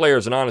mean, the bricklayer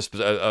is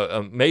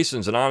a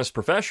mason's an honest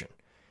profession.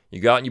 You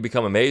go out and you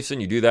become a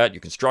mason, you do that, you're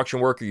a construction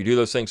worker, you do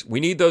those things. We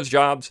need those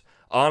jobs,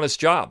 honest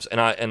jobs.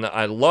 And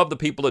I love the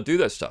people that do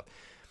that stuff.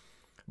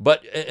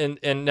 But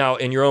and now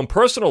in your own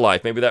personal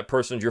life, maybe that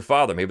person's your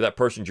father, maybe that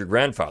person's your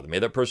grandfather,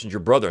 maybe that person's your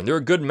brother, and they're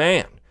a good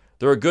man.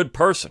 They're a good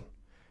person.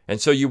 And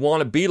so you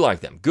want to be like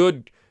them.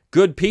 Good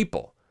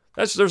people.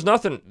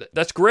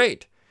 That's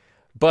great.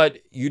 But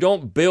you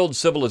don't build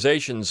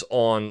civilizations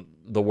on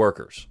the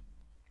workers.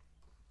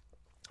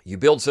 You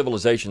build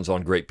civilizations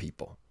on great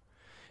people.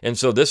 And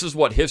so this is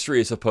what history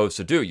is supposed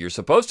to do. You're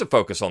supposed to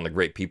focus on the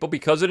great people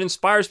because it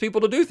inspires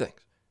people to do things.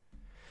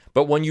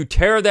 But when you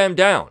tear them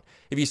down,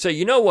 if you say,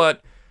 you know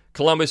what,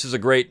 Columbus is a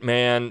great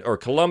man, or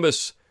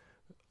Columbus,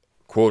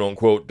 quote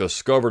unquote,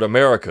 discovered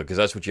America, because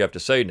that's what you have to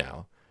say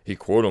now. He,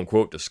 quote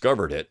unquote,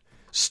 discovered it,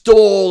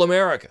 stole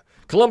America.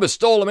 Columbus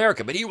stole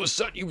America, but he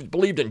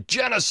believed in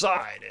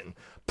genocide and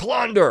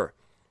plunder.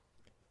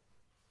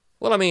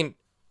 Well, I mean,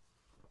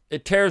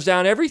 it tears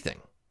down everything.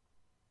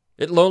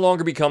 It no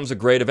longer becomes a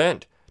great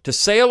event. To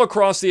sail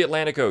across the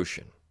Atlantic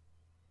Ocean,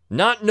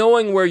 not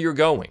knowing where you're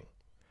going.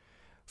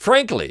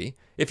 Frankly,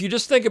 if you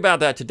just think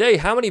about that today,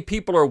 how many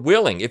people are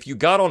willing, if you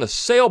got on a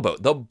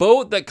sailboat, the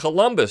boat that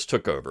Columbus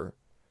took over,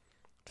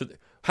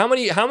 how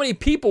many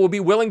people would be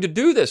willing to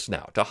do this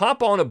now? To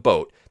hop on a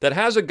boat that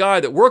has a guy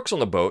that works on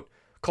the boat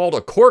called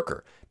a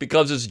corker,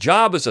 because his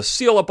job is to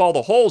seal up all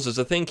the holes as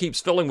the thing keeps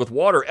filling with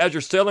water as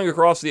you're sailing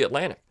across the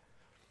Atlantic.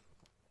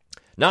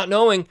 Not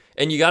knowing,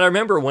 and you got to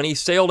remember, when he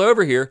sailed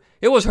over here,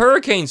 it was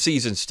hurricane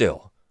season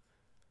still.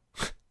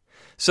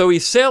 So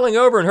he's sailing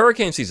over in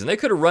hurricane season. They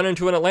could have run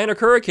into an Atlantic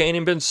hurricane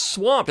and been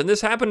swamped, and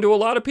this happened to a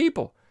lot of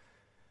people.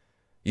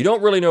 You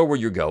don't really know where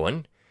you're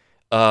going.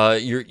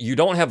 You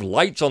don't have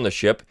lights on the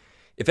ship.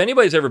 If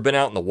anybody's ever been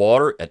out in the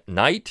water at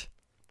night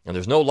and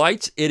there's no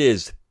lights, it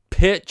is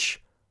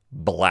pitch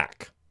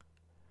black.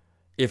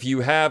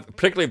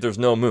 Particularly if there's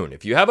no moon.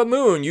 If you have a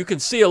moon, you can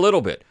see a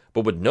little bit,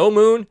 but with no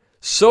moon,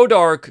 so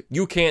dark,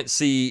 you can't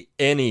see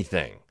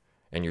anything.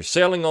 And you're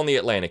sailing on the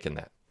Atlantic in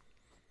that.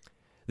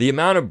 The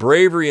amount of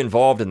bravery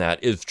involved in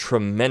that is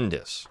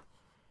tremendous.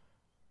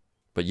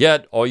 But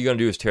yet, all you're going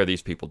to do is tear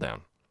these people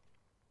down.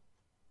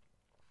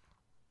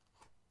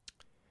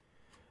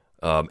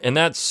 And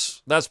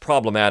that's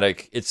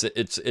problematic.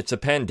 It's a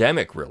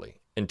pandemic, really,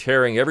 in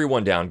tearing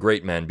everyone down,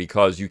 great men,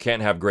 because you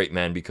can't have great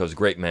men because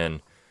great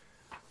men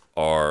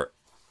are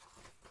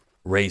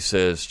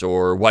racist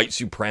or white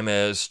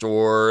supremacist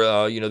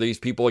or, these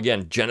people,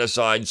 again,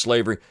 genocide,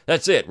 slavery.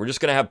 That's it. We're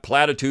just going to have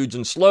platitudes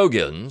and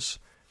slogans,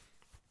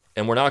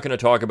 and we're not going to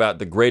talk about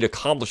the great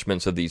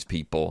accomplishments of these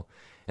people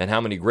and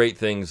how many great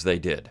things they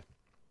did.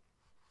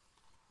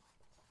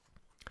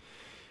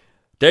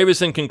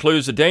 Davison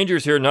concludes the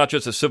dangers here not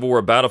just that Civil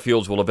War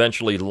battlefields will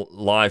eventually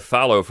lie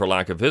fallow for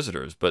lack of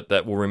visitors, but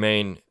that will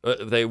remain.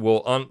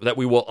 That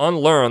we will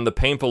unlearn the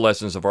painful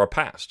lessons of our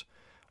past.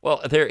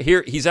 Well,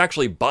 here he's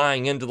actually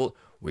buying into the.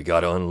 We got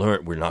to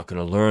unlearn. We're not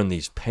going to learn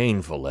these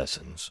painful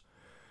lessons.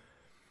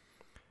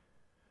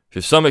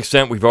 To some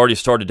extent, we've already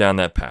started down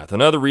that path.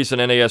 Another recent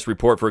NAS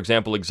report, for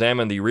example,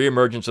 examined the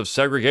reemergence of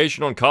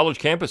segregation on college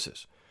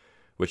campuses,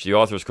 which the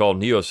authors called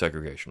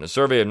neo-segregation. A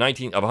survey of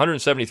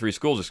 173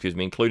 schools,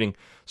 including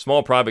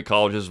small private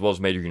colleges as well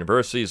as major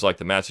universities like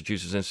the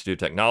Massachusetts Institute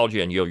of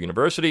Technology and Yale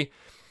University.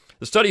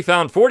 The study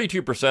found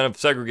 42% of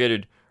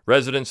segregated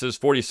residences,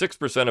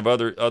 46% of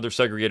other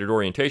segregated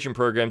orientation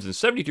programs, and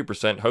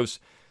 72% host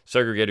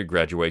segregated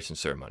graduation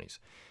ceremonies.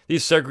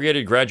 These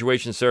segregated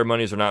graduation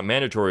ceremonies are not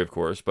mandatory, of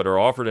course, but are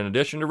offered in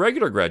addition to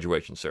regular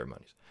graduation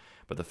ceremonies.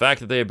 But the fact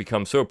that they have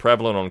become so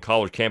prevalent on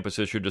college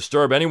campuses should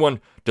disturb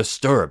anyone.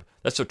 Disturb.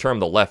 That's the term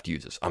the left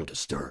uses. I'm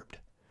disturbed.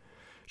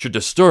 Should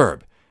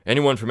disturb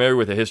anyone familiar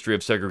with the history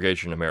of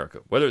segregation in America.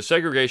 Whether it's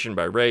segregation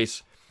by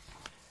race,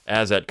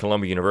 as at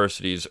Columbia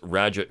University's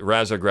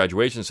Raza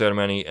graduation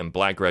ceremony and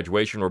black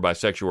graduation, or by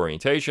sexual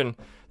orientation,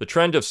 the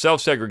trend of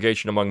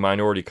self-segregation among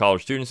minority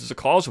college students is a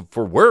cause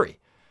for worry,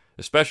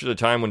 especially at a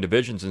time when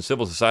divisions in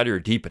civil society are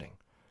deepening.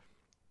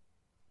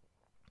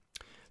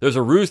 There's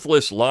a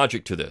ruthless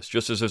logic to this,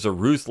 just as there's a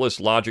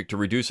ruthless logic to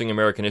reducing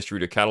American history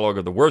to a catalog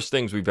of the worst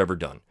things we've ever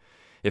done.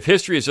 If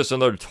history is just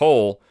another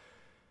tool,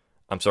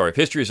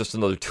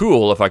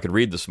 if I could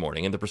read this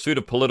morning, in the pursuit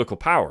of political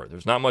power,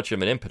 there's not much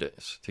of an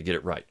impetus to get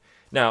it right.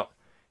 Now,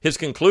 his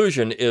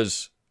conclusion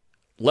is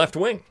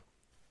left-wing.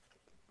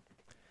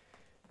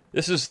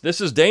 This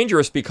is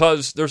dangerous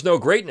because there's no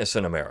greatness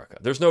in America.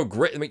 There's no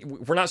great.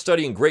 We're not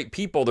studying great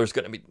people. There's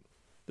going to be.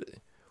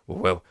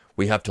 Well,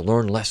 we have to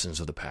learn lessons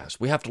of the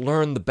past. We have to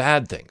learn the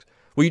bad things.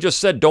 Well, you just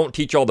said don't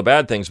teach all the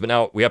bad things, but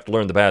now we have to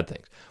learn the bad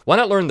things. Why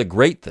not learn the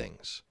great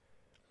things?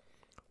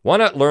 Why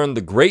not learn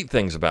the great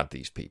things about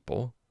these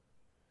people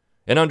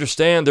and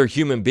understand they're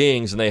human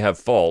beings and they have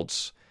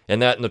faults, and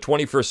that in the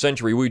 21st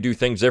century we do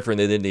things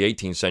differently than in the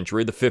 18th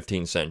century, the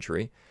 15th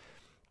century.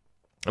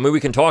 I mean,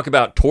 we can talk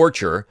about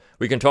torture.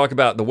 We can talk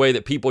about the way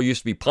that people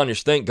used to be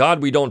punished. Thank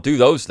God we don't do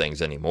those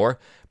things anymore.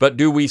 But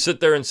do we sit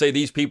there and say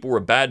these people were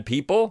bad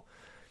people?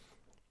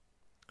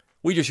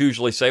 We just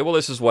usually say, well,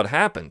 this is what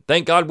happened.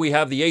 Thank God we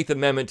have the 8th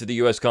Amendment to the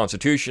U.S.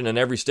 Constitution, and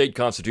every state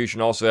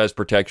constitution also has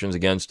protections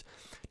against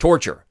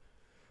torture.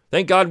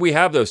 Thank God we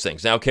have those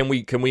things. Now, can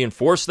we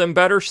enforce them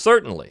better?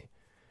 Certainly.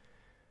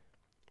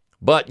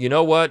 But you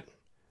know what?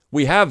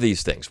 We have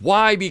these things.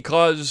 Why?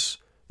 Because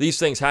these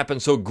things happen,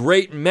 so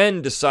great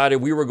men decided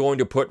we were going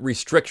to put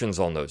restrictions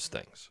on those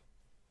things.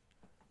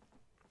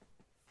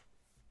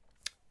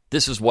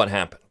 This is what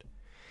happened.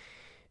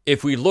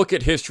 If we look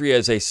at history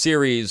as a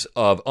series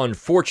of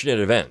unfortunate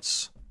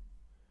events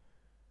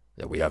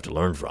that we have to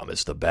learn from,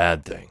 it's the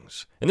bad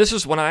things. And this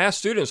is when I ask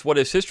students, what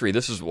is history?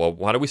 This is, well,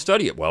 why do we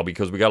study it? Well,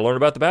 because we got to learn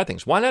about the bad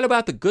things. Why not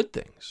about the good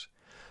things?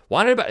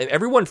 Why not about,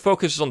 everyone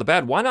focuses on the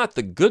bad. Why not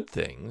the good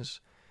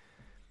things?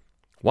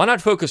 Why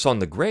not focus on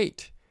the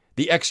great,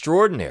 the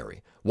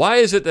extraordinary? Why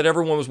is it that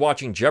everyone was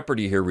watching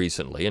Jeopardy here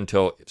recently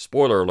until,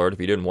 spoiler alert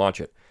if you didn't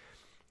watch it,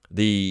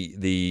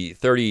 the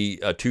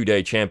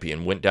 32-day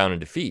champion went down in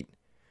defeat?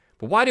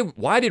 But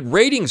why did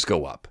ratings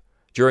go up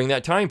during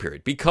that time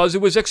period? Because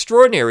it was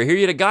extraordinary. Here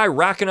you had a guy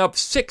racking up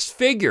 6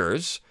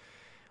 figures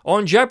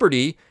on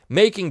Jeopardy,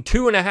 making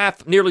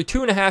nearly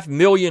 $2.5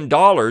 million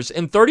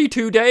in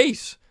 32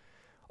 days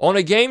on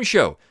a game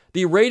show.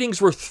 The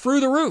ratings were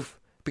through the roof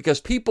because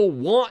people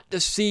want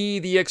to see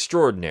the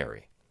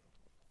extraordinary.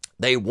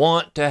 They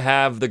want to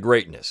have the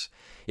greatness.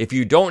 If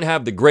you don't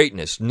have the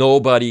greatness,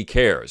 nobody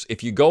cares.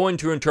 If you go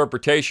into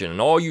interpretation and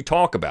all you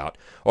talk about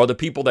are the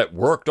people that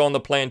worked on the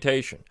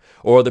plantation,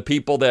 or the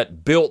people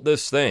that built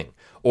this thing,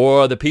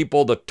 or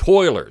the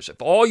toilers,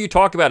 if all you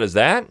talk about is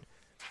that,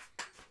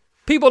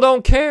 people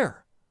don't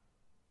care.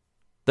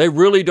 They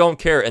really don't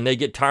care, and they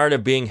get tired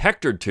of being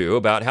hectored to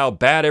about how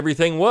bad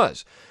everything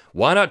was.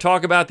 Why not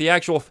talk about the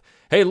actual,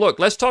 hey, look,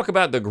 let's talk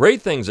about the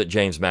great things that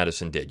James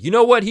Madison did. You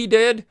know what he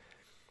did?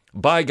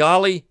 By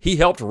golly, he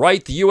helped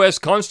write the U.S.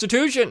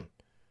 Constitution.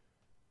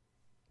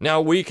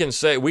 Now we can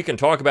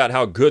talk about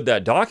how good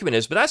that document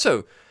is, but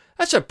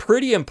that's a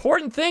pretty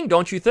important thing,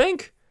 don't you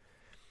think?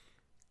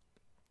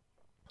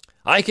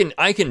 I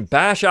can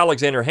bash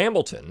Alexander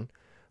Hamilton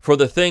for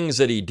the things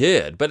that he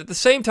did. But at the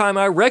same time,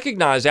 I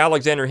recognize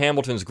Alexander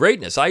Hamilton's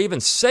greatness. I even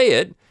say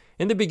it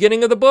in the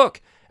beginning of the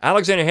book.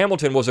 Alexander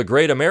Hamilton was a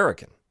great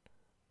American.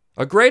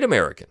 A great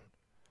American.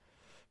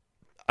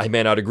 I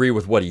may not agree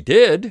with what he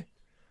did,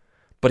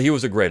 but he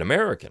was a great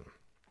American.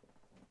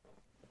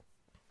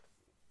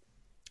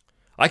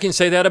 I can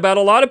say that about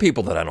a lot of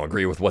people that I don't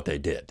agree with what they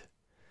did.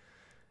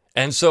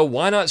 And so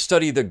why not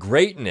study the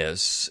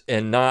greatness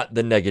and not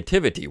the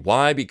negativity?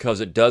 Why? Because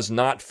it does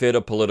not fit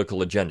a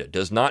political agenda. It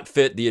does not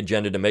fit the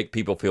agenda to make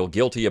people feel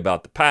guilty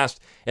about the past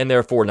and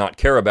therefore not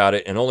care about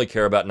it and only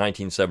care about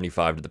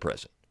 1975 to the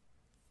present.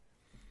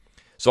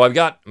 So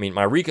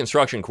my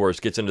Reconstruction course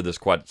gets into this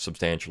quite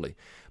substantially.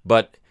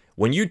 But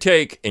when you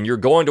take, and you're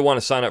going to want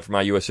to sign up for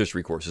my U.S.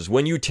 history courses,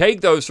 when you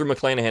take those through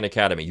McClanahan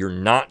Academy, you're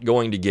not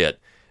going to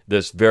get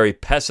this very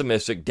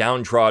pessimistic,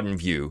 downtrodden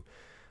view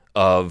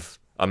of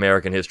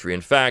American history.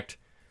 In fact,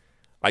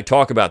 I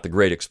talk about the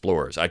great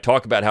explorers. I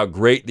talk about how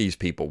great these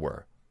people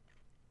were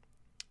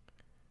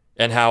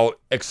and how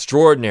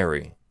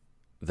extraordinary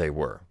they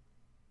were,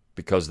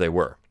 because they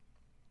were.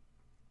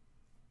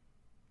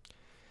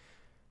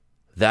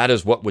 That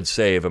is what would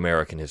save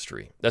American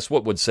history. That's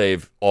what would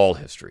save all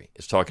history.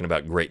 It's talking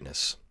about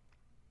greatness.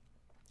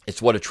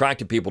 It's what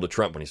attracted people to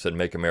Trump when he said,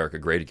 "Make America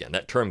great again."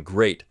 That term,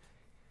 great.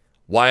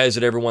 Why is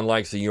it everyone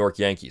likes the New York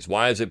Yankees?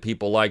 Why is it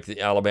people like the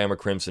Alabama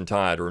Crimson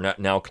Tide or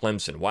now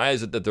Clemson? Why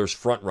is it that there's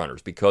front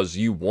runners? Because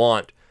you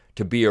want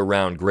to be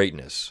around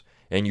greatness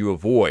and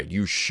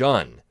you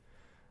shun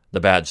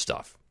the bad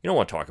stuff. You don't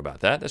want to talk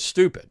about that. That's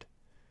stupid.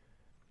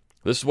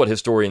 This is what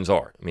historians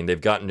are. I mean, they've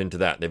gotten into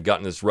that. They've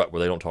gotten this rut where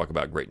they don't talk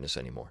about greatness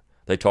anymore.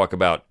 They talk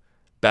about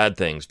bad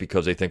things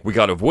because they think we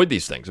got to avoid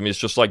these things. I mean, it's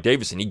just like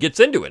Davison. He gets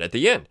into it at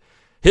the end.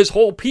 His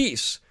whole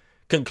piece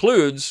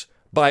concludes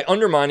by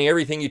undermining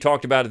everything you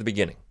talked about at the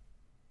beginning.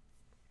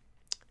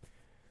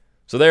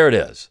 So there it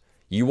is.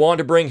 You want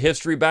to bring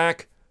history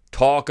back?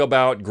 Talk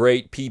about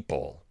great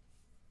people.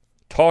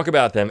 Talk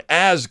about them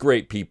as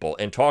great people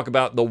and talk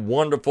about the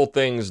wonderful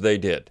things they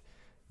did.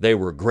 They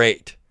were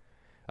great.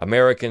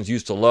 Americans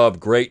used to love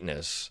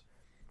greatness.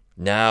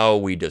 Now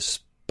we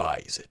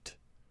despise it.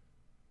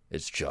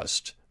 It's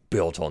just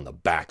built on the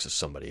backs of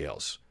somebody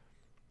else.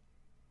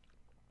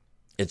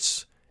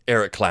 It's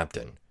Eric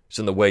Clapton. It's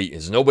in the way,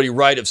 is nobody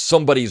right if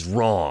somebody's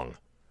wrong?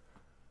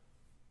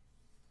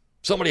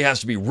 Somebody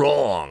has to be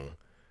wrong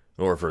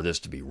in order for this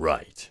to be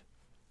right.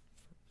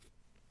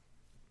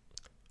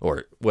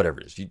 Or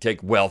whatever it is. You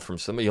take wealth from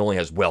somebody who only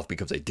has wealth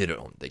because they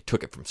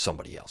took it from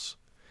somebody else.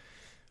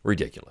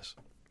 Ridiculous.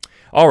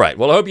 All right.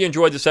 Well, I hope you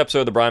enjoyed this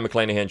episode of the Brian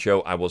McClanahan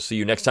Show. I will see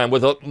you next time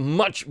with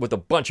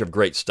a bunch of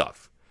great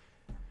stuff.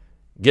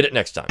 Get it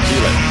next time. See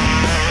you later.